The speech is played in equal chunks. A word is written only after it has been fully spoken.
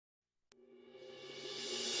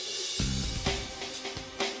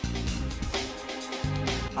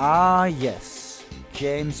Ah yes,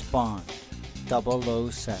 James Bond,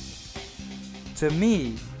 007. To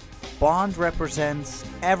me, Bond represents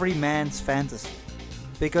every man's fantasy.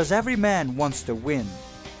 Because every man wants to win.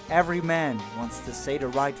 Every man wants to say the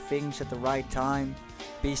right things at the right time,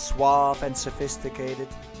 be suave and sophisticated,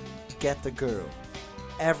 get the girl.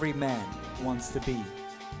 Every man wants to be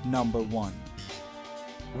number one.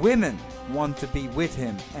 Women want to be with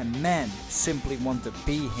him and men simply want to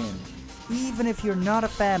be him. Even if you're not a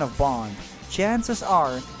fan of Bond, chances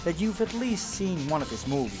are that you've at least seen one of his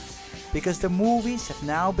movies, because the movies have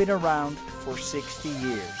now been around for 60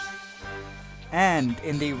 years. And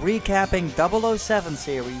in the Recapping 007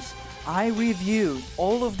 series, I reviewed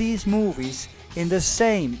all of these movies in the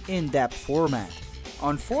same in-depth format.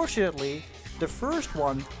 Unfortunately, the first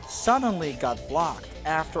one suddenly got blocked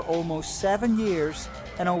after almost 7 years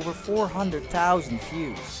and over 400,000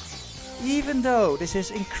 views. Even though this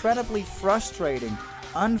is incredibly frustrating,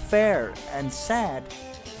 unfair and sad,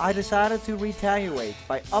 I decided to retaliate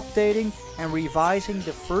by updating and revising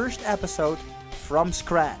the first episode from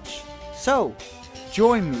scratch. So,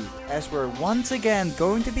 join me as we're once again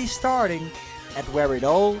going to be starting at where it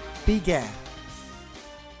all began.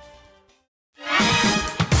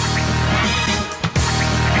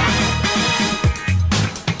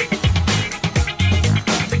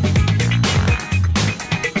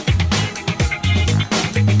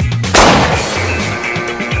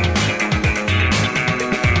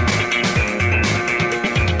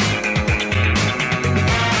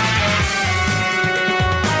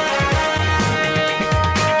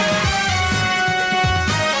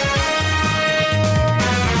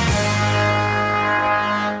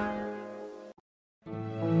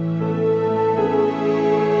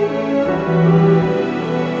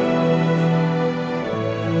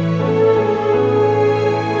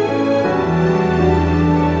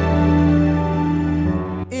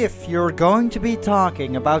 If you're going to be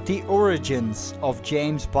talking about the origins of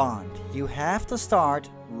James Bond, you have to start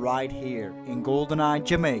right here in GoldenEye,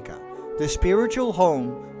 Jamaica, the spiritual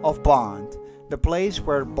home of Bond, the place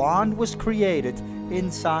where Bond was created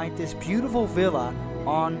inside this beautiful villa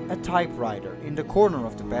on a typewriter in the corner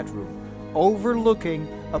of the bedroom, overlooking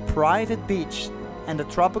a private beach and a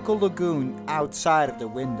tropical lagoon outside of the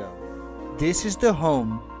window. This is the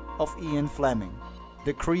home of Ian Fleming,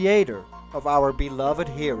 the creator of our beloved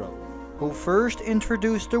hero, who first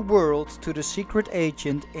introduced the world to the secret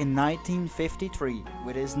agent in 1953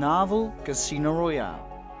 with his novel Casino Royale.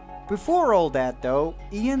 Before all that though,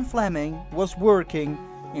 Ian Fleming was working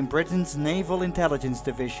in Britain's Naval Intelligence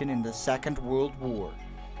Division in the Second World War.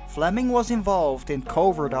 Fleming was involved in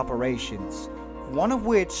covert operations, one of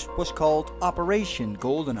which was called Operation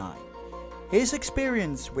GoldenEye. His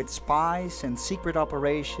experience with spies and secret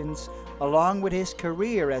operations, along with his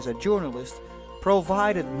career as a journalist,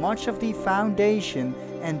 provided much of the foundation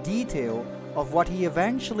and detail of what he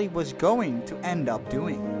eventually was going to end up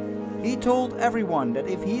doing. He told everyone that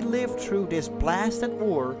if he lived through this blasted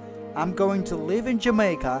war, I'm going to live in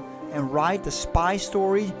Jamaica and write the spy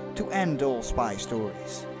story to end all spy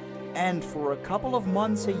stories. And for a couple of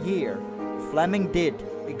months a year, Fleming did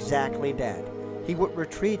exactly that. He would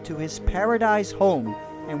retreat to his paradise home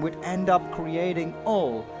and would end up creating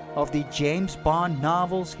all of the James Bond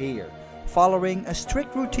novels here, following a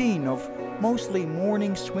strict routine of mostly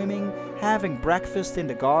morning swimming, having breakfast in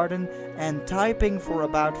the garden, and typing for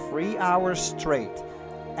about 3 hours straight.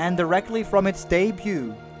 And directly from its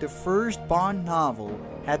debut, the first Bond novel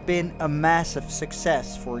had been a massive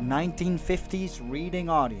success for 1950s reading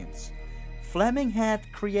audience. Fleming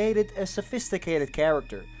had created a sophisticated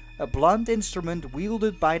character, a blunt instrument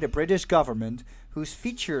wielded by the British government, whose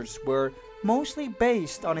features were mostly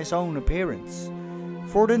based on his own appearance.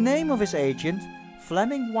 For the name of his agent,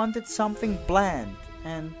 Fleming wanted something bland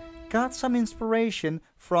and got some inspiration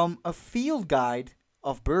from a field guide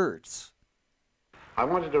of birds. I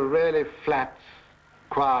wanted a really flat,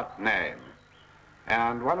 quiet name.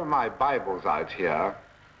 And one of my Bibles out here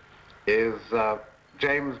is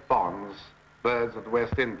James Bond's Birds of the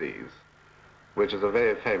West Indies, which is a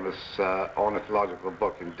very famous ornithological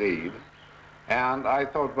book indeed. And I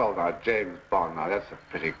thought, well, now, James Bond, now that's a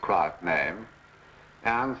pretty quiet name.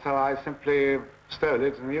 And so I simply stole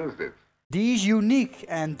it and used it. These unique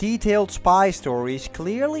and detailed spy stories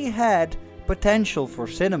clearly had potential for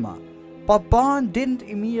cinema, but Bond didn't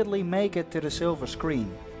immediately make it to the silver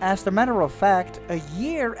screen. As a matter of fact, a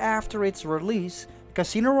year after its release,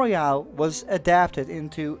 Casino Royale was adapted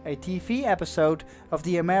into a TV episode of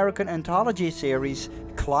the American anthology series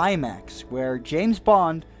Climax, where James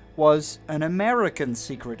Bond was an American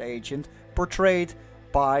secret agent portrayed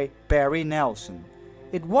by Barry Nelson.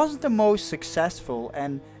 It wasn't the most successful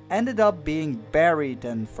and ended up being buried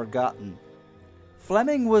and forgotten.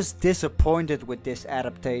 Fleming was disappointed with this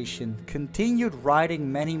adaptation, continued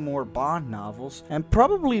writing many more Bond novels, and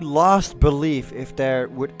probably lost belief if there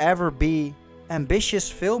would ever be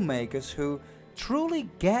ambitious filmmakers who truly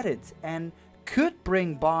get it and could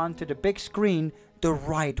bring Bond to the big screen the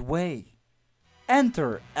right way.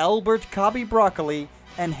 Enter Albert Cobby Broccoli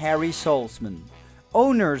and Harry Saltzman,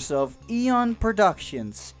 owners of Eon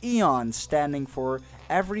Productions, Eon standing for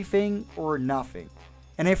everything or nothing.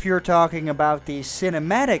 And if you're talking about the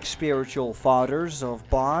cinematic spiritual fathers of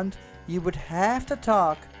Bond, you would have to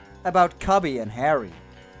talk about Cobby and Harry.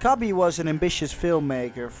 Cobby was an ambitious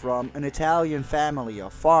filmmaker from an Italian family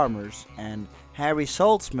of farmers, and Harry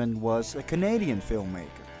Saltzman was a Canadian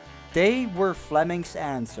filmmaker. They were Fleming's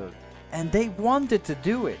answer, and they wanted to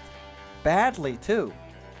do it. Badly too.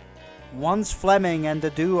 Once Fleming and the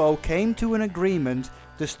duo came to an agreement,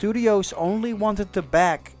 the studios only wanted to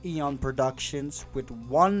back Eon Productions with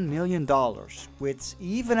 $1 million, which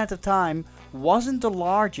even at the time wasn't the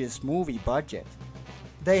largest movie budget.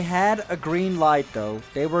 They had a green light though.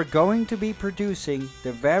 They were going to be producing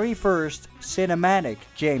the very first cinematic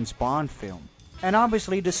James Bond film. And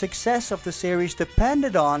obviously the success of the series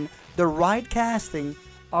depended on the right casting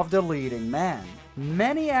of the leading man.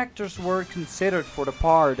 Many actors were considered for the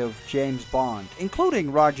part of James Bond,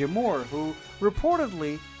 including Roger Moore, who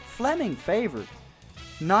reportedly Fleming favored.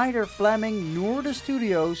 Neither Fleming nor the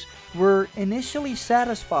studios were initially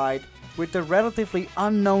satisfied with the relatively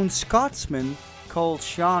unknown Scotsman called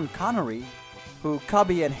Sean Connery, who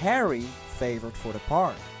Cobby and Harry favored for the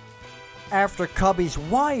part. After Cobby's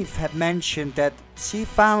wife had mentioned that she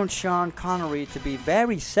found Sean Connery to be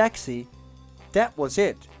very sexy, that was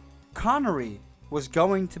it. Connery was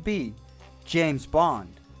going to be James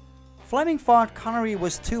Bond. Fleming thought Connery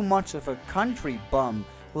was too much of a country bum,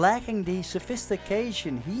 lacking the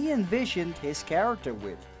sophistication he envisioned his character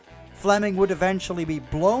with. Fleming would eventually be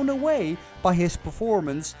blown away by his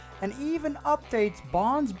performance and even updates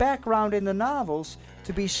Bond's background in the novels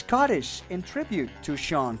to be Scottish in tribute to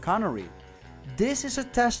Sean Connery. This is a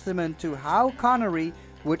testament to how Connery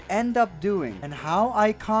would end up doing and how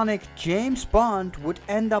iconic James Bond would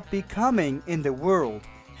end up becoming in the world,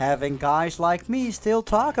 having guys like me still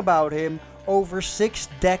talk about him over 6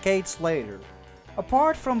 decades later.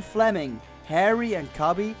 Apart from Fleming, Harry and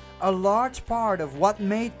Cobby, a large part of what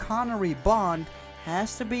made Connery Bond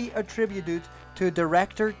has to be attributed to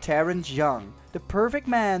director Terence Young, the perfect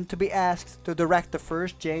man to be asked to direct the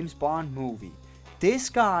first James Bond movie. This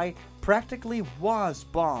guy practically was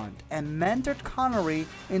Bond and mentored Connery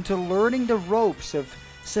into learning the ropes of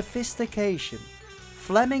sophistication.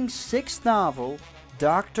 Fleming's 6th novel,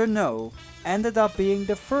 Dr. No, ended up being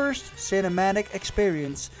the first cinematic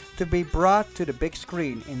experience to be brought to the big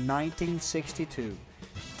screen in 1962.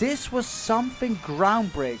 This was something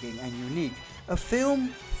groundbreaking and unique, a film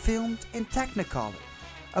filmed in Technicolor,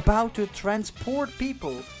 about to transport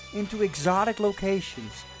people into exotic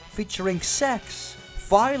locations, featuring sex,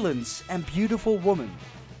 violence and beautiful women.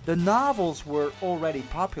 The novels were already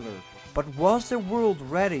popular, but was the world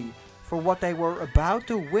ready for what they were about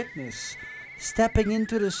to witness, stepping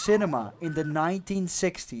into the cinema in the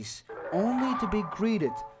 1960s, only to be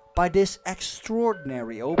greeted by this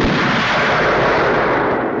extraordinary opening?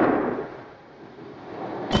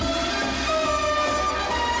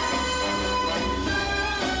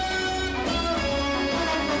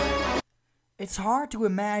 It's hard to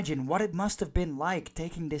imagine what it must have been like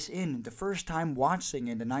taking this in the first time watching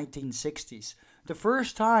in the 1960s. The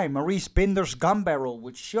first time Maurice Binder's gun barrel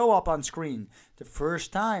would show up on screen. The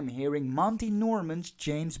first time hearing Monty Norman's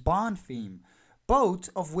James Bond theme.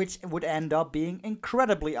 Both of which would end up being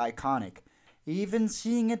incredibly iconic. Even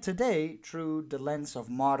seeing it today through the lens of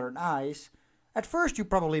modern eyes, at first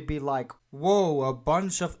you'd probably be like, whoa, a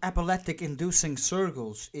bunch of epileptic-inducing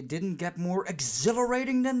circles. It didn't get more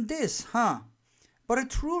exhilarating than this, huh? But it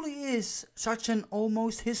truly is such an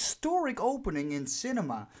almost historic opening in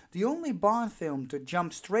cinema, the only Bond film to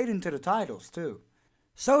jump straight into the titles too.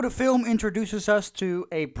 So the film introduces us to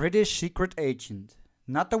a British secret agent.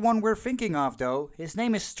 Not the one we're thinking of though, his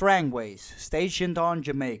name is Strangways, stationed on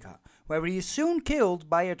Jamaica, where he is soon killed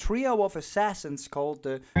by a trio of assassins called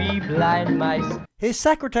the Three Blind Mice. His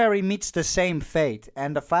secretary meets the same fate,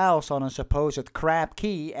 and the files on a supposed Crab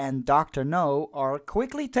Key and Dr. No are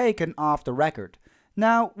quickly taken off the record.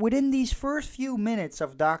 Now, within these first few minutes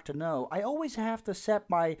of Dr. No, I always have to set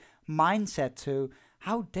my mindset to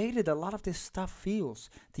how dated a lot of this stuff feels.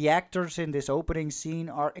 The actors in this opening scene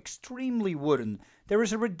are extremely wooden. There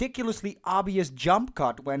is a ridiculously obvious jump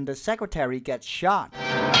cut when the secretary gets shot.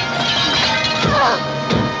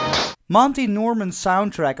 Monty Norman's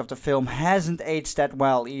soundtrack of the film hasn't aged that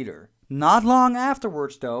well either. Not long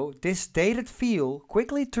afterwards though, this dated feel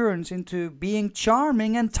quickly turns into being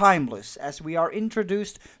charming and timeless as we are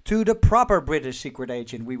introduced to the proper British secret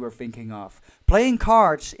agent we were thinking of, playing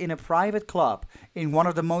cards in a private club in one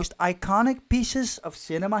of the most iconic pieces of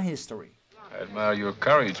cinema history. I admire your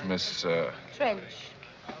courage, Miss... Trench.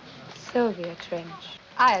 Sylvia Trench.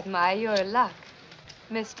 I admire your luck,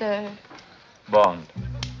 Mr. Bond.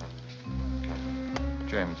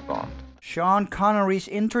 James Bond. Sean Connery's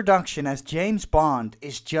introduction as James Bond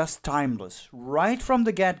is just timeless. Right from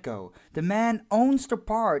the get-go, the man owns the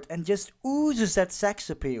part and just oozes that sex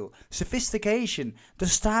appeal, sophistication, the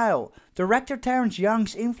style. Director Terence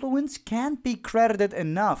Young's influence can't be credited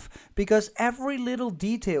enough because every little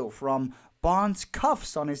detail from Bond's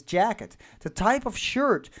cuffs on his jacket, the type of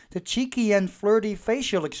shirt, the cheeky and flirty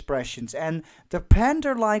facial expressions, and the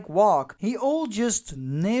panther-like walk, he all just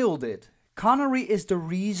nailed it. Connery is the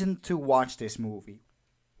reason to watch this movie.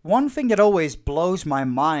 One thing that always blows my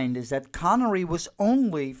mind is that Connery was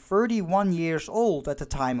only 31 years old at the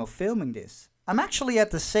time of filming this. I'm actually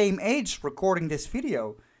at the same age recording this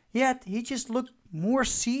video, yet he just looked more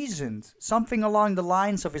seasoned, something along the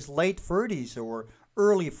lines of his late 30s or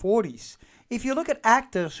early 40s. If you look at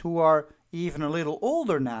actors who are even a little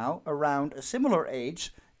older now, around a similar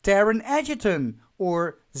age, Taron Egerton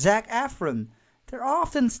or Zac Efron, there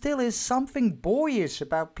often still is something boyish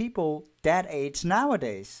about people that age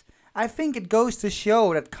nowadays. I think it goes to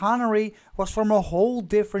show that Connery was from a whole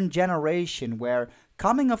different generation where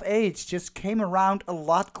coming of age just came around a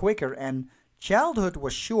lot quicker and childhood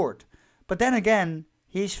was short. But then again,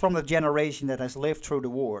 he's from the generation that has lived through the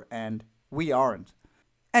war and we aren't.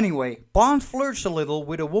 Anyway, Bond flirts a little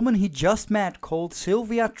with a woman he just met called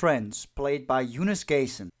Sylvia Trench, played by Eunice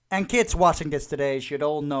Gayson. And kids watching this today should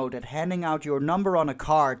all know that handing out your number on a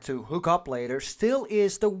card to hook up later still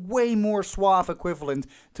is the way more suave equivalent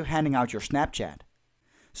to handing out your Snapchat.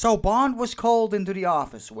 So Bond was called into the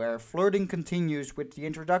office where flirting continues with the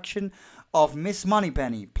introduction of Miss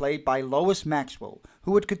Moneypenny, played by Lois Maxwell,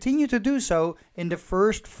 who would continue to do so in the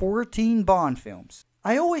first 14 Bond films.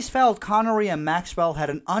 I always felt Connery and Maxwell had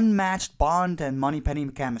an unmatched Bond and Moneypenny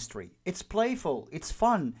chemistry. It's playful, it's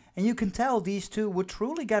fun, and you can tell these two would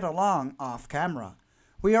truly get along off camera.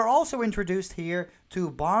 We are also introduced here to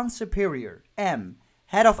Bond's superior, M,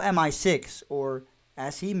 head of MI6, or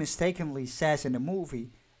as he mistakenly says in the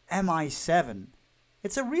movie, MI7.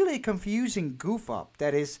 It's a really confusing goof up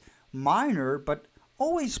that is minor but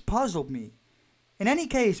always puzzled me. In any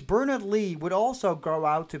case, Bernard Lee would also grow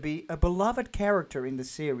out to be a beloved character in the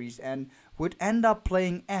series and would end up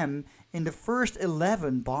playing M in the first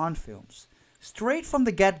 11 Bond films. Straight from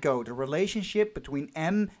the get-go, the relationship between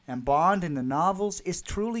M and Bond in the novels is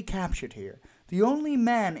truly captured here. The only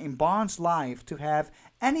man in Bond's life to have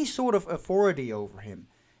any sort of authority over him.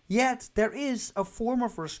 Yet there is a form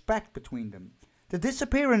of respect between them. The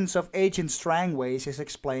disappearance of Agent Strangways is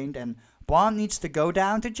explained and Bond needs to go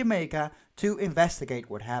down to Jamaica to investigate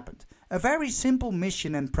what happened. A very simple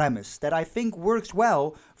mission and premise that I think works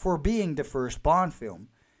well for being the first Bond film.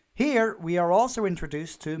 Here we are also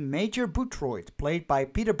introduced to Major Boothroyd, played by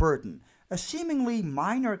Peter Burton, a seemingly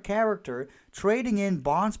minor character trading in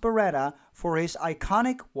Bond's Beretta for his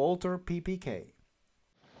iconic Walther PPK.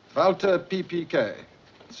 Walther PPK.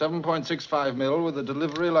 7.65 mil with a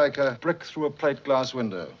delivery like a brick through a plate glass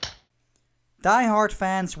window. Die-hard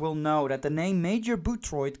fans will know that the name Major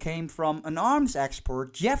Boothroyd came from an arms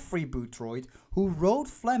expert, Geoffrey Boothroyd, who wrote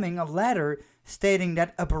Fleming a letter stating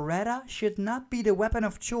that a Beretta should not be the weapon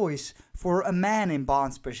of choice for a man in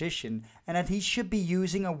Bond's position and that he should be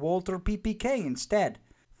using a Walther PPK instead.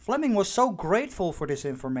 Fleming was so grateful for this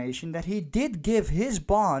information that he did give his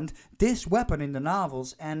Bond this weapon in the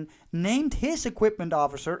novels and named his equipment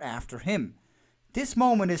officer after him. This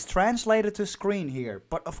moment is translated to screen here,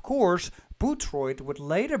 but of course Boothroyd would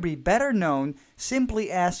later be better known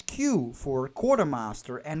simply as Q for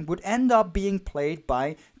Quartermaster and would end up being played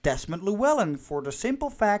by Desmond Llewellyn for the simple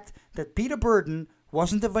fact that Peter Burton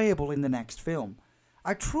wasn't available in the next film.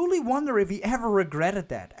 I truly wonder if he ever regretted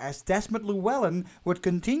that, as Desmond Llewellyn would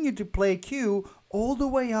continue to play Q all the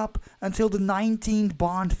way up until the 19th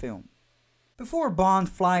Bond film. Before Bond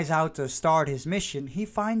flies out to start his mission, he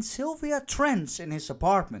finds Sylvia Trench in his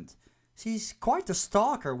apartment. She's quite a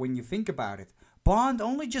stalker when you think about it. Bond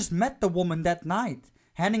only just met the woman that night,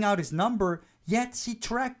 handing out his number, yet she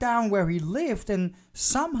tracked down where he lived and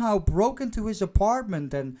somehow broke into his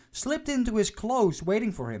apartment and slipped into his clothes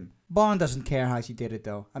waiting for him. Bond doesn't care how she did it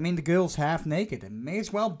though. I mean, the girl's half naked and may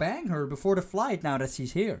as well bang her before the flight now that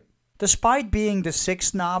she's here. Despite being the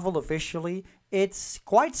sixth novel officially, it's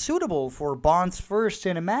quite suitable for Bond's first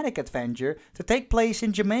cinematic adventure to take place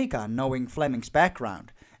in Jamaica, knowing Fleming's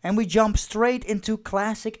background. And we jump straight into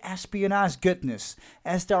classic espionage goodness,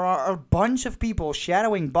 as there are a bunch of people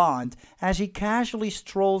shadowing Bond as he casually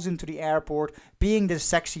strolls into the airport, being the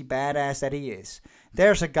sexy badass that he is.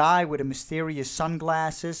 There's a guy with a mysterious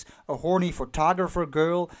sunglasses, a horny photographer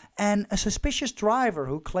girl, and a suspicious driver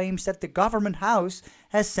who claims that the government house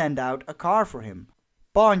has sent out a car for him.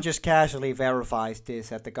 Bond just casually verifies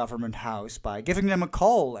this at the government house by giving them a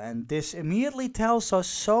call, and this immediately tells us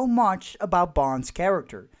so much about Bond's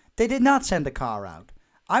character. They did not send the car out.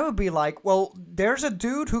 I would be like, well, there's a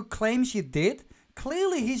dude who claims you did?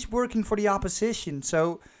 Clearly he's working for the opposition,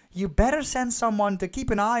 so you better send someone to keep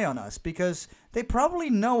an eye on us, because they probably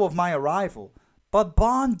know of my arrival. But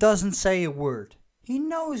Bond doesn't say a word. He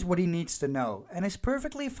knows what he needs to know, and is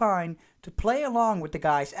perfectly fine to play along with the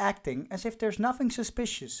guy's acting as if there's nothing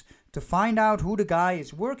suspicious, to find out who the guy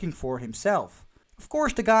is working for himself. Of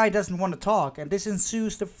course the guy doesn't want to talk, and this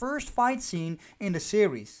ensues the first fight scene in the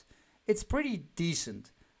series. It's pretty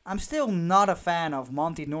decent. I'm still not a fan of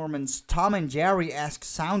Monty Norman's Tom and Jerry-esque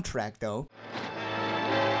soundtrack though.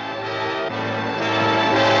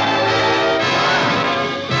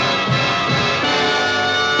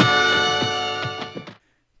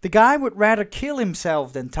 The guy would rather kill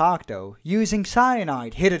himself than talk though, using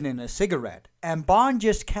cyanide hidden in a cigarette, and Bond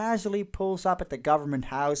just casually pulls up at the government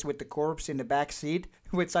house with the corpse in the back seat,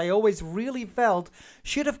 which I always really felt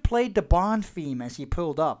should have played the Bond theme as he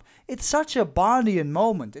pulled up. It's such a Bondian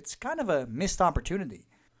moment, it's kind of a missed opportunity.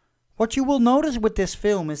 What you will notice with this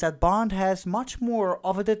film is that Bond has much more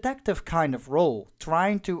of a detective kind of role,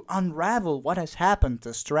 trying to unravel what has happened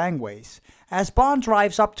to Strangways. As Bond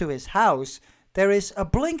drives up to his house, there is a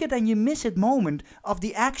blink it and you miss it moment of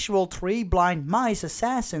the actual three blind mice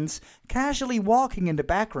assassins casually walking in the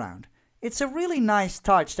background. It's a really nice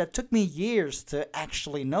touch that took me years to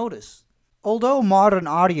actually notice. Although modern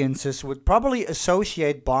audiences would probably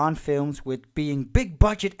associate Bond films with being big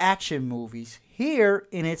budget action movies, here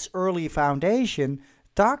in its early foundation,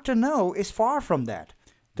 Dr. No is far from that.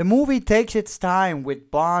 The movie takes its time with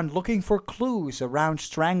Bond looking for clues around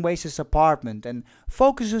Strangways' apartment and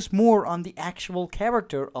focuses more on the actual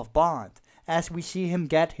character of Bond, as we see him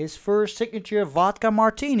get his first signature vodka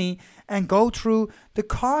martini and go through the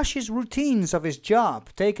cautious routines of his job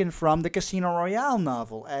taken from the Casino Royale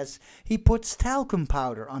novel, as he puts talcum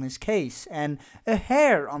powder on his case and a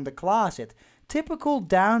hair on the closet. Typical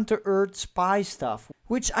down-to-earth spy stuff,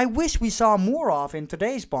 which I wish we saw more of in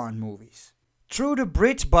today's Bond movies. Through the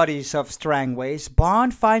bridge buddies of Strangways,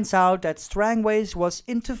 Bond finds out that Strangways was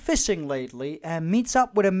into fishing lately and meets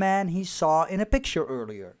up with a man he saw in a picture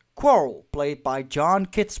earlier, Quarrel, played by John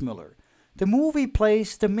Kitzmiller. The movie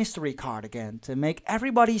plays the mystery card again to make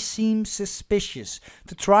everybody seem suspicious,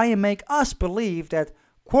 to try and make us believe that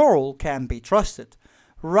Quarrel can be trusted.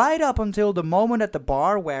 Right up until the moment at the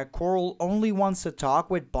bar where Quarrel only wants to talk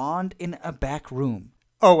with Bond in a back room.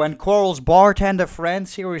 Oh, and Quarrel's bartender friend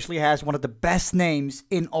seriously has one of the best names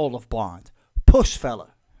in all of Bond. Pushfella.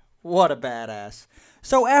 What a badass.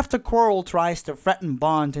 So after Quarrel tries to threaten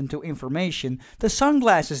Bond into information, the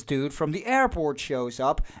sunglasses dude from the airport shows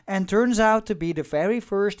up and turns out to be the very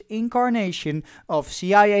first incarnation of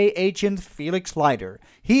CIA agent Felix Leiter,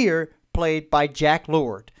 here played by Jack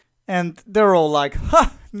Lord. And they're all like,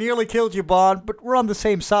 ha, nearly killed you Bond, but we're on the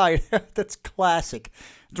same side. That's classic.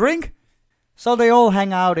 Drink? So they all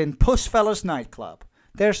hang out in Pushfella's nightclub.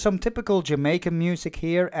 There's some typical Jamaican music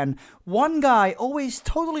here, and one guy always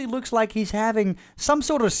totally looks like he's having some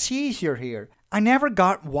sort of seizure here. I never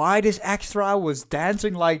got why this extra was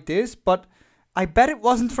dancing like this, but I bet it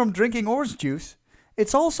wasn't from drinking orange juice.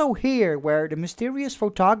 It's also here where the mysterious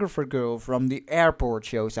photographer girl from the airport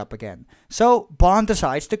shows up again. So Bond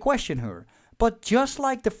decides to question her. But just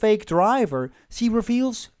like the fake driver, she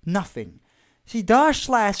reveals nothing. She does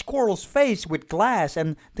slash Quarrel's face with glass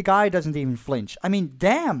and the guy doesn't even flinch. I mean,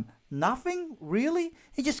 damn, nothing? Really?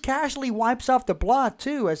 He just casually wipes off the blood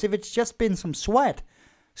too, as if it's just been some sweat.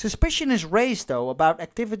 Suspicion is raised though about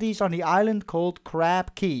activities on the island called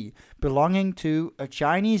Crab Key, belonging to a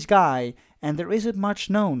Chinese guy, and there isn't much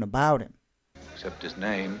known about him. Except his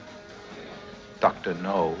name, Dr.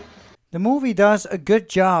 No. The movie does a good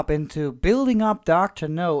job into building up Dr.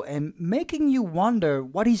 No and making you wonder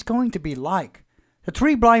what he's going to be like. The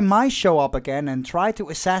three blind mice show up again and try to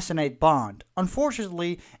assassinate Bond.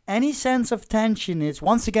 Unfortunately, any sense of tension is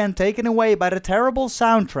once again taken away by the terrible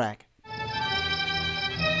soundtrack.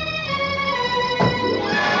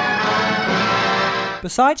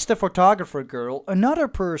 Besides the photographer girl, another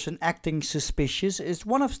person acting suspicious is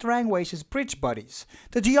one of Strangways' bridge buddies,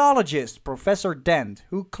 the geologist, Professor Dent,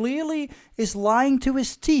 who clearly is lying to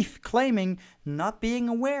his teeth, claiming not being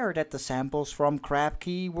aware that the samples from Crab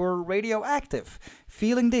Key were radioactive.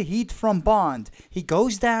 Feeling the heat from Bond, he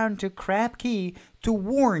goes down to Crab Key to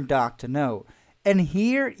warn Dr. No. And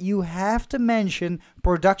here you have to mention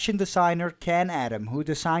production designer Ken Adam, who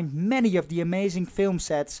designed many of the amazing film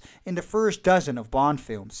sets in the first dozen of Bond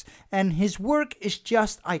films, and his work is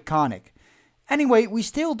just iconic. Anyway, we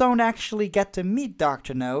still don't actually get to meet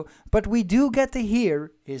Dr. No, but we do get to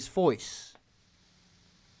hear his voice.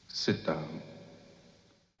 Sit down.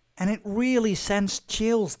 And it really sends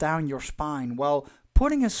chills down your spine, while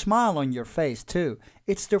putting a smile on your face too.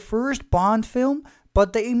 It's the first Bond film,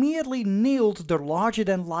 but they immediately nailed the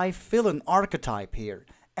larger-than-life villain archetype here,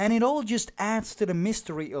 and it all just adds to the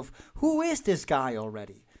mystery of who is this guy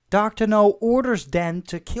already. Dr. No orders Dent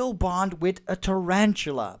to kill Bond with a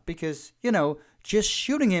tarantula, because, you know, just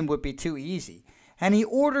shooting him would be too easy, and he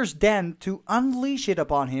orders Dent to unleash it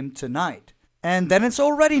upon him tonight. And then it's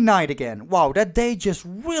already night again. Wow, that day just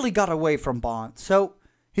really got away from Bond. So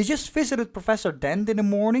he just visited Professor Dent in the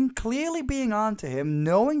morning, clearly being on to him,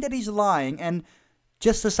 knowing that he's lying, and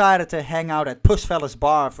just decided to hang out at Pussfellas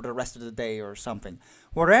Bar for the rest of the day or something.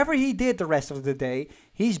 Wherever he did the rest of the day,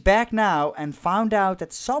 he's back now and found out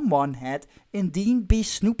that someone had indeed been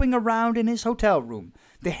snooping around in his hotel room.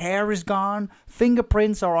 The hair is gone,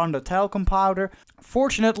 fingerprints are on the talcum powder.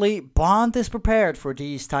 Fortunately, Bond is prepared for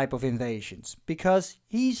these type of invasions, because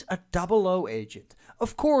he's a 00 agent.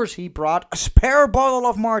 Of course he brought a spare bottle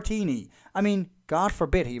of martini. I mean, God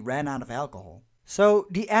forbid he ran out of alcohol. So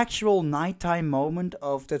the actual nighttime moment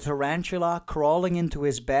of the tarantula crawling into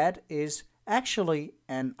his bed is actually,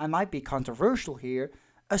 and I might be controversial here,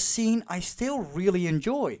 a scene I still really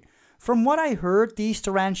enjoy. From what I heard, these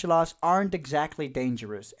tarantulas aren't exactly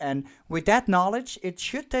dangerous, and with that knowledge, it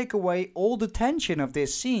should take away all the tension of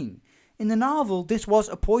this scene. In the novel, this was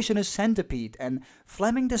a poisonous centipede, and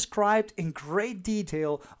Fleming described in great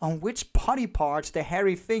detail on which body parts the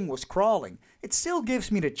hairy thing was crawling. It still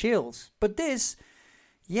gives me the chills, but this,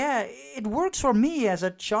 yeah, it works for me as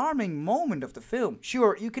a charming moment of the film.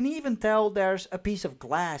 Sure, you can even tell there's a piece of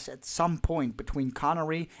glass at some point between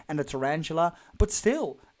Connery and the tarantula, but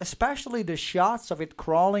still, especially the shots of it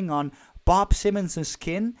crawling on Bob Simmons'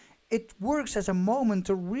 skin, it works as a moment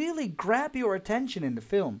to really grab your attention in the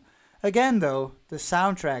film. Again though, the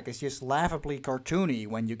soundtrack is just laughably cartoony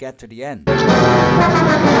when you get to the end.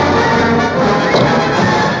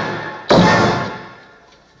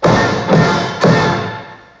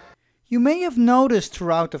 You may have noticed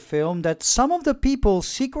throughout the film that some of the people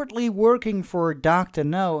secretly working for Dr.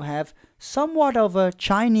 No have somewhat of a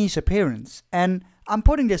Chinese appearance, and I'm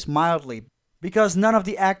putting this mildly, because none of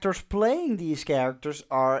the actors playing these characters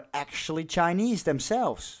are actually Chinese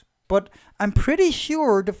themselves. But I'm pretty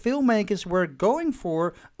sure the filmmakers were going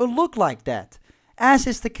for a look like that, as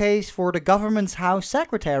is the case for the government's house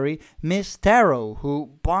secretary, Miss Tarot,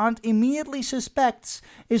 who Bond immediately suspects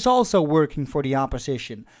is also working for the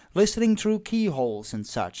opposition, listening through keyholes and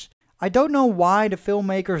such. I don't know why the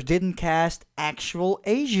filmmakers didn't cast actual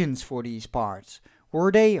Asians for these parts.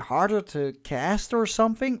 Were they harder to cast or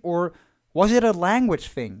something, or was it a language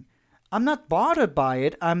thing? I'm not bothered by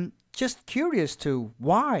it, I'm just curious to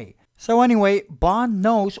why. So anyway, Bond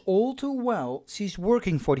knows all too well she's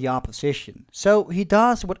working for the opposition, so he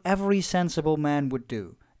does what every sensible man would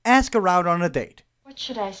do. Ask her out on a date. What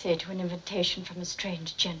should I say to an invitation from a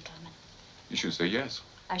strange gentleman? You should say yes.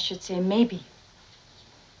 I should say maybe.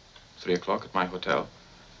 3 o'clock at my hotel.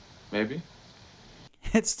 Maybe?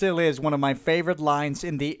 It still is one of my favorite lines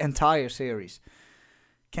in the entire series.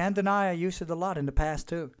 Can't deny I used it a lot in the past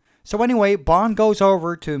too. So anyway, Bond goes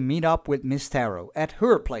over to meet up with Miss Tarot at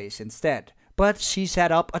her place instead. But she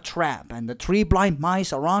set up a trap, and the 3 blind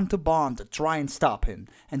mice are on to Bond to try and stop him.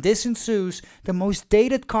 And this ensues the most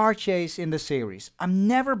dated car chase in the series. I'm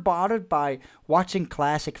never bothered by watching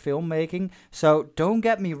classic filmmaking, so don't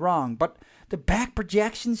get me wrong, but the back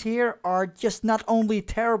projections here are just not only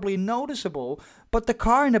terribly noticeable, but the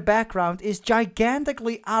car in the background is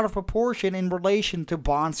gigantically out of proportion in relation to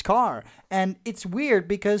Bond's car. And it's weird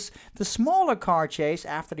because the smaller car chase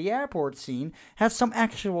after the airport scene had some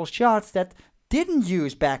actual shots that didn't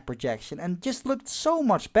use back projection and just looked so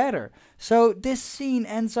much better. So this scene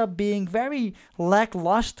ends up being very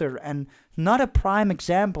lackluster and not a prime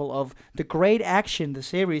example of the great action the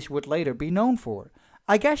series would later be known for.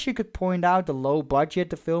 I guess you could point out the low budget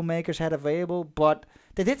the filmmakers had available, but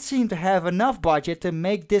they did seem to have enough budget to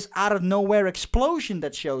make this out of nowhere explosion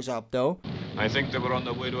that shows up though. I think they were on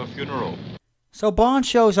their way to a funeral. So Bond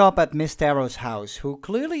shows up at Miss Darrow's house, who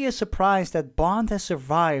clearly is surprised that Bond has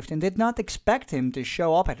survived and did not expect him to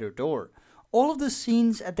show up at her door. All of the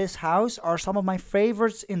scenes at this house are some of my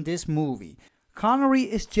favorites in this movie. Connery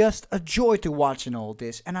is just a joy to watch in all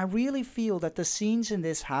this, and I really feel that the scenes in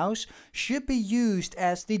this house should be used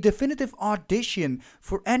as the definitive audition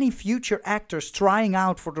for any future actors trying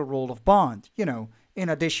out for the role of Bond, you know, in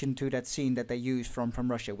addition to that scene that they used from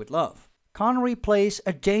Russia with Love. Connery plays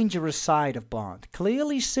a dangerous side of Bond,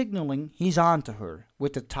 clearly signaling he's onto her,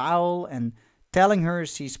 with the towel and telling her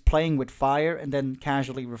she's playing with fire and then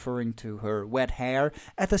casually referring to her wet hair.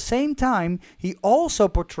 At the same time, he also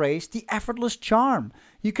portrays the effortless charm.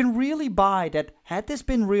 You can really buy that had this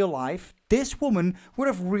been real life, this woman would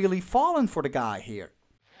have really fallen for the guy here.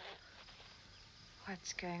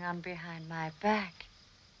 What's going on behind my back?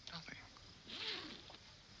 Nothing.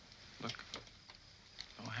 Look.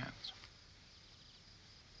 No hands.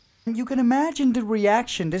 You can imagine the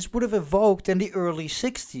reaction this would have evoked in the early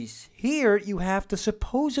 60s. Here you have the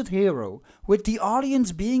supposed hero, with the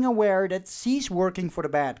audience being aware that she's working for the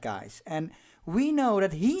bad guys. And we know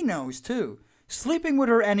that he knows too. Sleeping with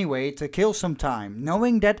her anyway to kill some time,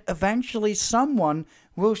 knowing that eventually someone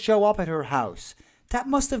will show up at her house. That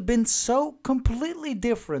must have been so completely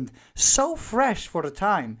different, so fresh for the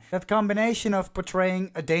time. That combination of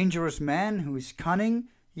portraying a dangerous man who is cunning,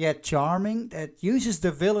 yet charming, that uses the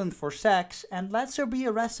villain for sex and lets her be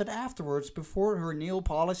arrested afterwards before her nail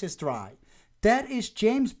polish is dry. That is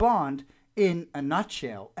James Bond in a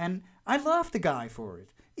nutshell, and I love the guy for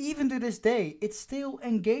it. Even to this day, it's still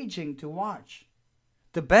engaging to watch.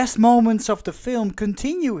 The best moments of the film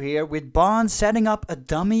continue here with Bond setting up a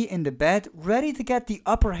dummy in the bed, ready to get the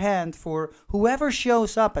upper hand for whoever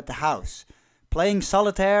shows up at the house. Playing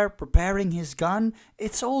solitaire, preparing his gun,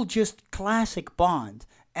 it's all just classic Bond.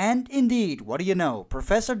 And indeed, what do you know,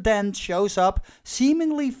 Professor Dent shows up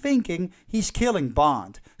seemingly thinking he's killing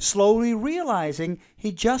Bond, slowly realizing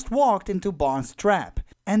he just walked into Bond's trap.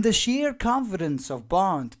 And the sheer confidence of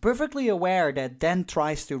Bond, perfectly aware that Dent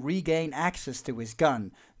tries to regain access to his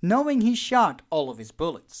gun, knowing he shot all of his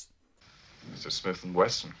bullets. Mr. Smith &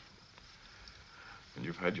 Wesson. And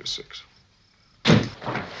you've had your 6.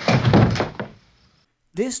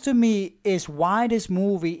 This to me is why this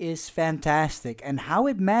movie is fantastic and how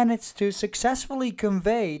it managed to successfully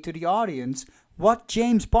convey to the audience what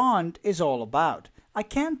James Bond is all about. I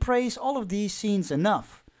can't praise all of these scenes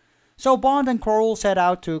enough. So Bond and Quarrel set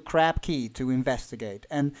out to Crab Key to investigate,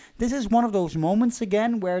 and this is one of those moments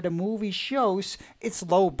again where the movie shows its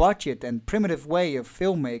low budget and primitive way of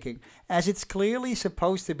filmmaking, as it's clearly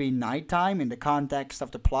supposed to be nighttime in the context of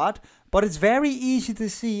the plot, but it's very easy to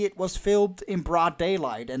see it was filmed in broad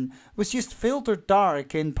daylight and was just filtered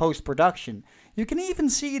dark in post-production. You can even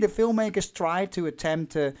see the filmmakers try to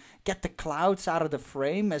attempt to get the clouds out of the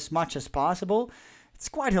frame as much as possible. It's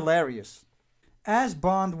quite hilarious. As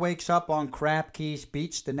Bond wakes up on Crab Key's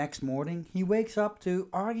beach the next morning, he wakes up to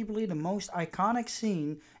arguably the most iconic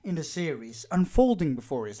scene in the series unfolding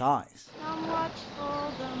before his eyes. Come watch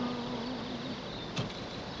for the moon.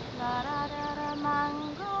 La da da da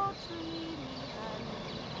mango tree,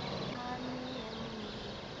 honey and me.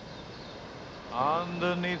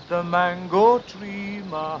 Underneath the mango tree,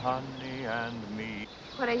 my honey and me.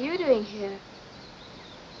 What are you doing here?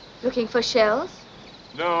 Looking for shells?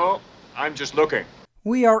 No, I'm just looking.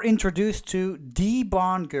 We are introduced to the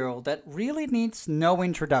Bond girl that really needs no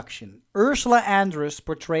introduction. Ursula Andress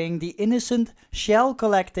portraying the innocent,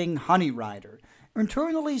 shell-collecting honey rider,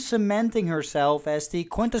 internally cementing herself as the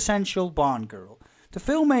quintessential Bond girl. The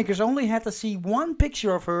filmmakers only had to see one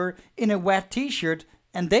picture of her in a wet t-shirt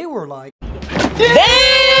and they were like,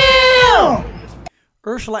 DAMN!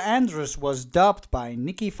 Ursula Andress was dubbed by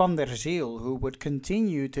Nicky van der Zeel, who would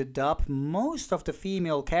continue to dub most of the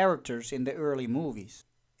female characters in the early movies.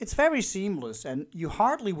 It's very seamless and you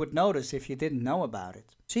hardly would notice if you didn't know about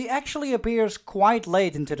it. She actually appears quite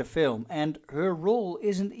late into the film and her role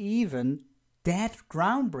isn't even that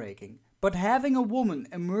groundbreaking. But having a woman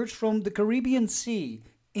emerge from the Caribbean Sea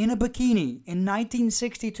in a bikini in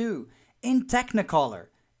 1962 in Technicolor,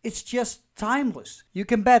 it's just timeless. You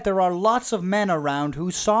can bet there are lots of men around who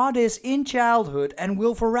saw this in childhood and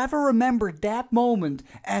will forever remember that moment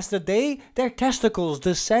as the day their testicles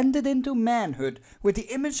descended into manhood, with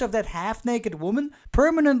the image of that half-naked woman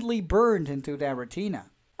permanently burned into their retina.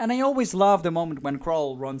 And I always love the moment when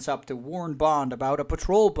Kroll runs up to warn Bond about a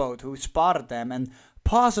patrol boat who spotted them and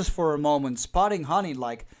pauses for a moment, spotting Honey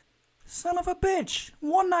like, son of a bitch,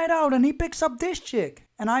 one night out and he picks up this chick.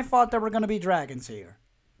 And I thought there were gonna be dragons here.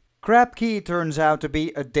 Crab Key turns out to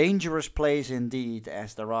be a dangerous place indeed,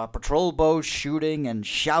 as there are patrol boats shooting and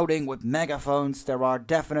shouting with megaphones. There are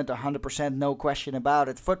definite 100% no question about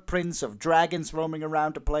it footprints of dragons roaming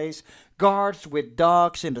around the place, guards with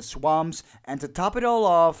dogs in the swamps, and to top it all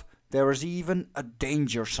off, there is even a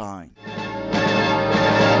danger sign.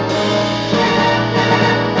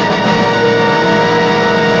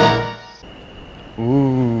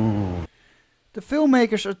 Ooh. The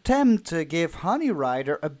filmmakers attempt to give Honey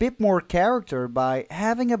Rider a bit more character by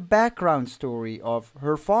having a background story of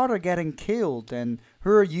her father getting killed and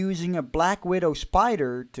her using a Black Widow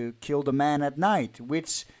spider to kill the man at night,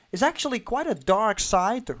 which is actually quite a dark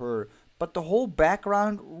side to her, but the whole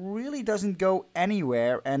background really doesn't go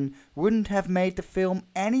anywhere and wouldn't have made the film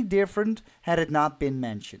any different had it not been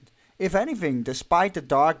mentioned. If anything, despite the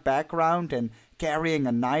dark background and carrying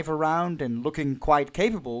a knife around and looking quite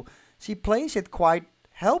capable, she plays it quite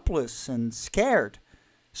helpless and scared.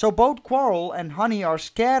 So both Quarrel and Honey are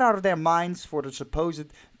scared out of their minds for the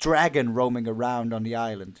supposed dragon roaming around on the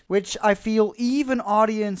island, which I feel even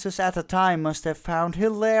audiences at the time must have found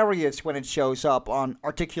hilarious when it shows up on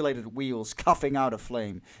articulated wheels coughing out a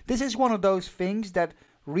flame. This is one of those things that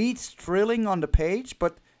reads thrilling on the page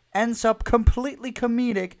but ends up completely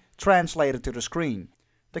comedic translated to the screen.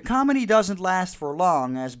 The comedy doesn't last for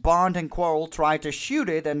long as Bond and Quarrel try to shoot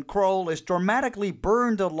it and Quarrel is dramatically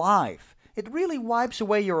burned alive. It really wipes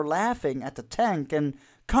away your laughing at the tank and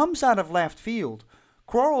comes out of left field.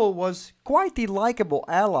 Quarrel was quite the likable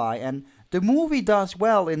ally and the movie does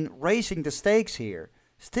well in raising the stakes here.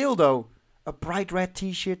 Still though, a bright red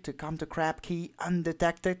t-shirt to come to Crab Key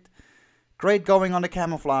undetected. Great going on the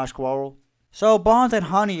camouflage, Quarrel. So Bond and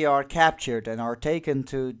Honey are captured and are taken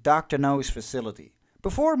to Dr. No's facility.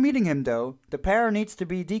 Before meeting him though, the pair needs to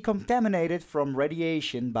be decontaminated from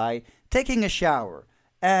radiation by taking a shower.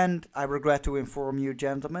 And I regret to inform you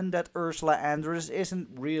gentlemen that Ursula Andress isn't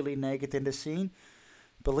really naked in the scene.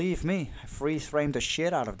 Believe me, I freeze-framed the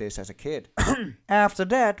shit out of this as a kid. After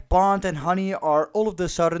that, Bond and Honey are all of a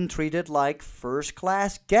sudden treated like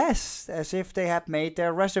first-class guests, as if they had made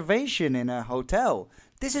their reservation in a hotel.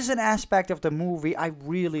 This is an aspect of the movie I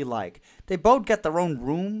really like. They both get their own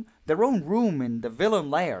room in the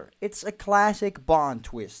villain lair. It's a classic Bond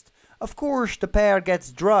twist. Of course, the pair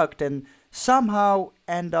gets drugged and somehow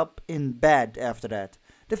end up in bed after that.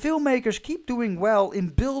 The filmmakers keep doing well in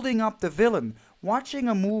building up the villain, watching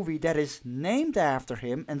a movie that is named after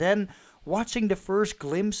him and then watching the first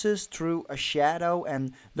glimpses through a shadow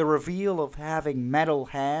and the reveal of having metal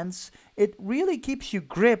hands. It really keeps you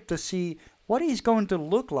gripped to see what he's going to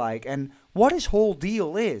look like and what his whole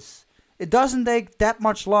deal is. It doesn't take that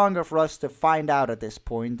much longer for us to find out at this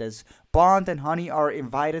point, as Bond and Honey are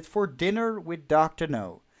invited for dinner with Dr.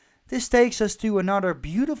 No. This takes us to another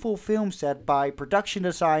beautiful film set by production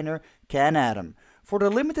designer Ken Adam. For the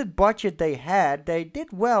limited budget they had, they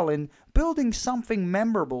did well in building something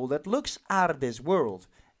memorable that looks out of this world.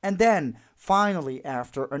 And then, finally,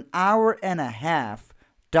 after an hour and a half,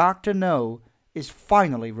 Dr. No is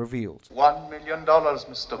finally revealed. $1 million,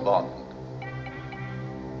 Mr. Bond.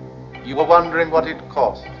 You were wondering what it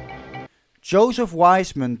cost. Joseph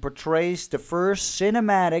Wiseman portrays the first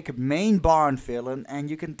cinematic main Bond villain, and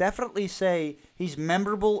you can definitely say he's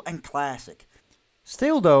memorable and classic.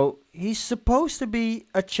 Still though, he's supposed to be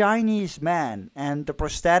a Chinese man, and the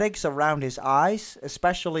prosthetics around his eyes,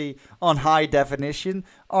 especially on high definition,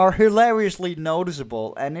 are hilariously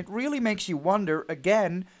noticeable, and it really makes you wonder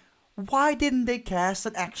again, why didn't they cast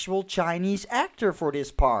an actual Chinese actor for this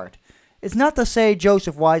part? It's not to say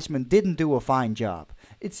Joseph Wiseman didn't do a fine job.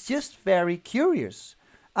 It's just very curious.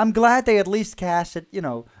 I'm glad they at least casted,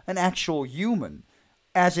 an actual human.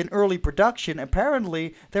 As in early production,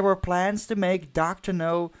 apparently there were plans to make Dr.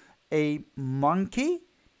 No a monkey?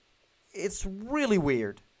 It's really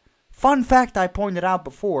weird. Fun fact I pointed out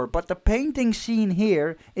before, but the painting seen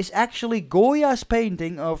here is actually Goya's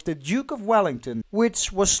painting of the Duke of Wellington,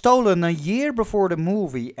 which was stolen a year before the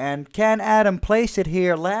movie, and Ken Adam placed it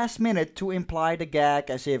here last minute to imply the gag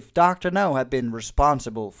as if Dr. No had been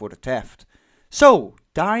responsible for the theft. So,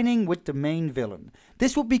 dining with the main villain.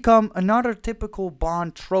 This would become another typical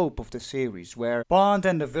Bond trope of the series, where Bond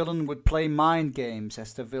and the villain would play mind games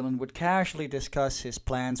as the villain would casually discuss his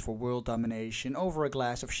plans for world domination over a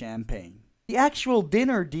glass of champagne. The actual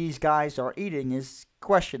dinner these guys are eating is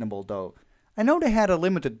questionable though. I know they had a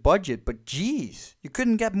limited budget, but geez, you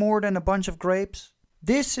couldn't get more than a bunch of grapes?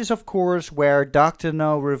 This is of course where Dr.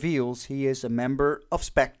 No reveals he is a member of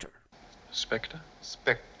Spectre. Spectre?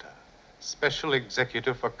 Spectre. Special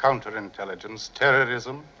Executive for Counterintelligence,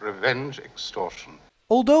 Terrorism, Revenge, Extortion.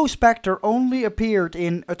 Although Spectre only appeared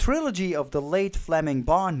in a trilogy of the late Fleming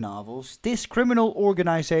Bond novels, this criminal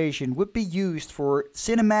organization would be used for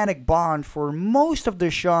cinematic Bond for most of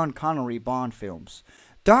the Sean Connery Bond films.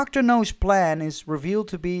 Dr. No's plan is revealed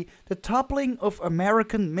to be the toppling of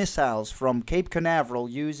American missiles from Cape Canaveral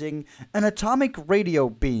using an atomic radio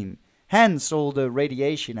beam, hence all the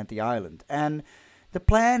radiation at the island. And the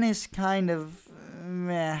plan is kind of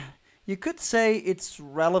meh. You could say it's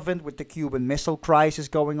relevant with the Cuban Missile Crisis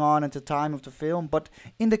going on at the time of the film, but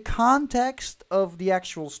in the context of the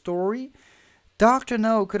actual story, Dr.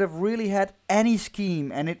 No could have really had any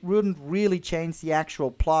scheme and it wouldn't really change the actual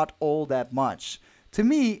plot all that much. To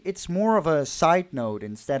me, it's more of a side note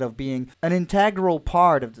instead of being an integral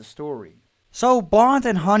part of the story. So Bond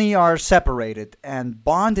and Honey are separated, and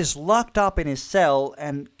Bond is locked up in his cell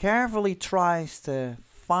and carefully tries to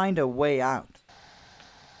find a way out.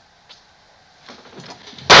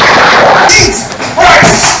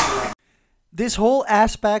 This whole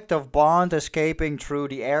aspect of Bond escaping through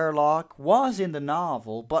the airlock was in the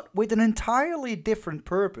novel, but with an entirely different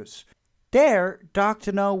purpose. There,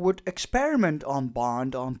 Dr. No would experiment on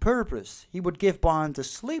Bond on purpose. He would give Bond a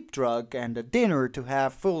sleep drug and a dinner to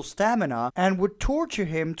have full stamina, and would torture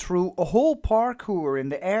him through a whole parkour in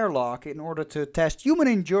the airlock in order to test human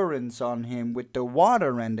endurance on him with the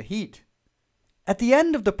water and the heat. At the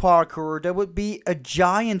end of the parkour, there would be a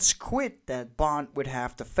giant squid that Bond would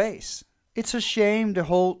have to face. It's a shame the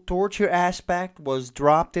whole torture aspect was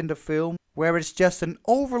dropped in the film, where it's just an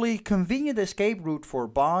overly convenient escape route for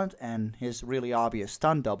Bond and his really obvious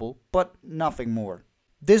stunt double, but nothing more.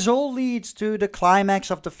 This all leads to the climax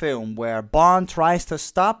of the film, where Bond tries to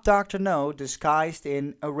stop Dr. No disguised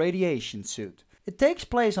in a radiation suit. It takes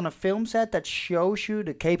place on a film set that shows you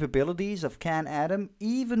the capabilities of Can Adam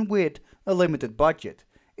even with a limited budget.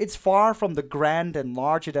 It's far from the grand and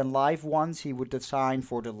larger-than-life ones he would design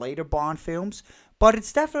for the later Bond films, but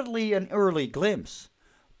it's definitely an early glimpse.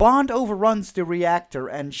 Bond overruns the reactor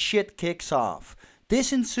and shit kicks off.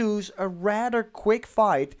 This ensues a rather quick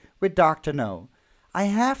fight with Dr. No. I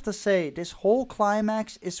have to say, this whole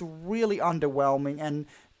climax is really underwhelming and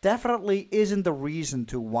definitely isn't the reason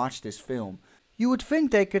to watch this film. You would think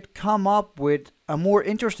they could come up with a more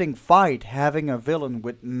interesting fight having a villain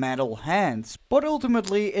with metal hands, but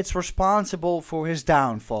ultimately it's responsible for his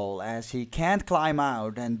downfall as he can't climb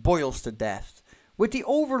out and boils to death. With the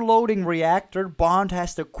overloading reactor, Bond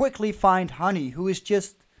has to quickly find Honey, who is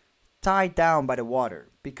just tied down by the water,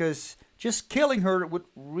 because just killing her would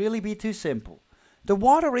really be too simple. The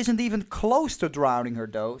water isn't even close to drowning her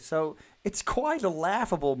though, so it's quite a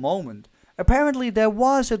laughable moment. Apparently there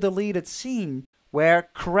was a deleted scene where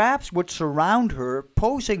crabs would surround her,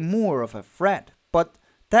 posing more of a threat, but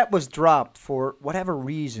that was dropped for whatever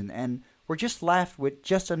reason, and we're just left with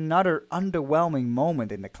just another underwhelming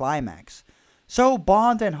moment in the climax. So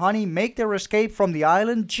Bond and Honey make their escape from the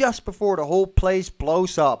island just before the whole place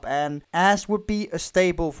blows up, and as would be a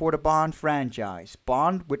staple for the Bond franchise,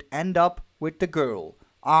 Bond would end up with the girl,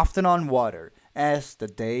 often on water, as the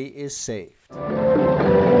day is saved.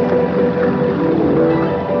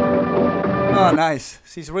 Oh, nice.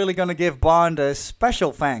 She's really gonna give Bond a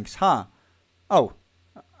special thanks, huh? Oh,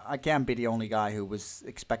 I can't be the only guy who was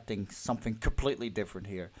expecting something completely different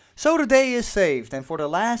here. So the day is saved, and for the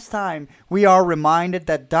last time, we are reminded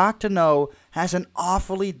that Dr. No has an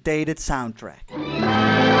awfully dated soundtrack.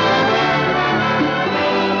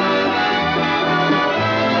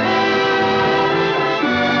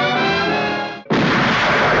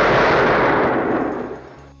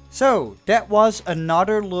 So, that was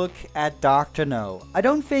another look at Dr. No. I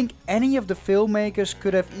don't think any of the filmmakers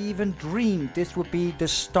could have even dreamed this would be the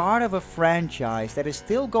start of a franchise that is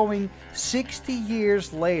still going 60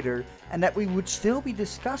 years later and that we would still be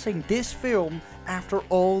discussing this film after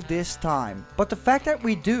all this time. But the fact that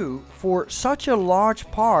we do, for such a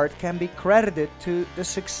large part, can be credited to the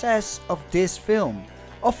success of this film.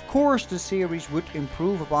 Of course the series would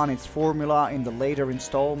improve upon its formula in the later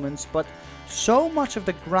installments, but so much of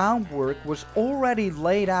the groundwork was already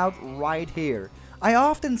laid out right here. I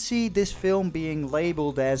often see this film being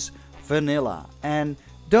labeled as vanilla, and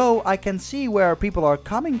though I can see where people are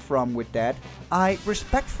coming from with that, I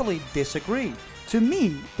respectfully disagree. To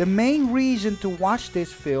me, the main reason to watch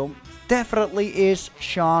this film definitely is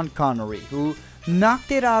Sean Connery, who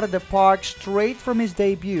knocked it out of the park straight from his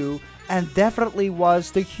debut, and definitely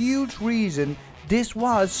was the huge reason this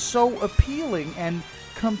was so appealing and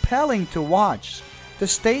compelling to watch. The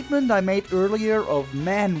statement I made earlier of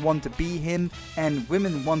men want to be him and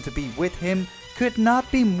women want to be with him could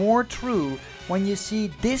not be more true when you see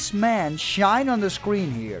this man shine on the screen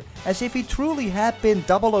here, as if he truly had been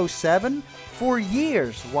 007 for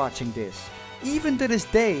years watching this. Even to this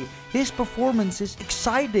day, his performance is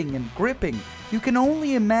exciting and gripping. You can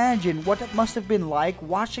only imagine what it must have been like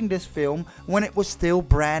watching this film when it was still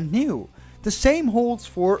brand new. The same holds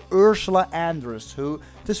for Ursula Andress, who,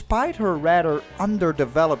 despite her rather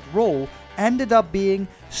underdeveloped role, ended up being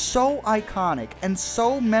so iconic and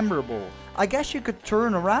so memorable. I guess you could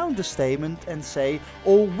turn around the statement and say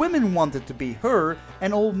all women wanted to be her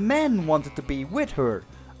and all men wanted to be with her.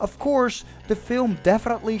 Of course, the film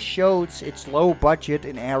definitely shows its low budget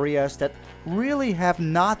in areas that really have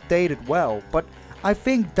not dated well, but I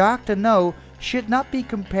think Dr. No should not be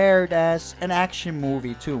compared as an action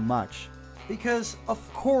movie too much. Because of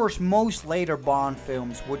course most later Bond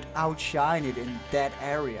films would outshine it in that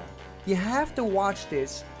area. You have to watch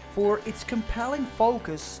this for its compelling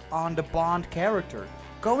focus on the Bond character,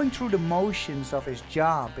 going through the motions of his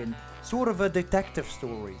job in sort of a detective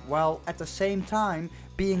story, while at the same time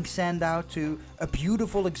being sent out to a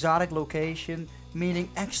beautiful exotic location, meeting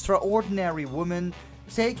extraordinary women,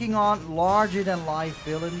 taking on larger-than-life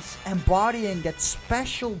villains, embodying that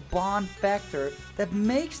special Bond factor that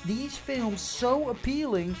makes these films so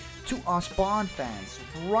appealing to us Bond fans,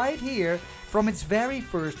 right here from its very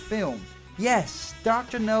first film. Yes,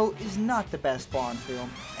 Dr. No is not the best Bond film,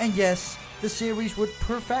 and yes, the series would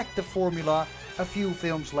perfect the formula a few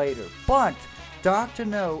films later, but Dr.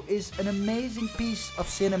 No is an amazing piece of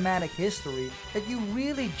cinematic history that you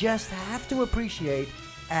really just have to appreciate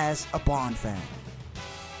as a Bond fan.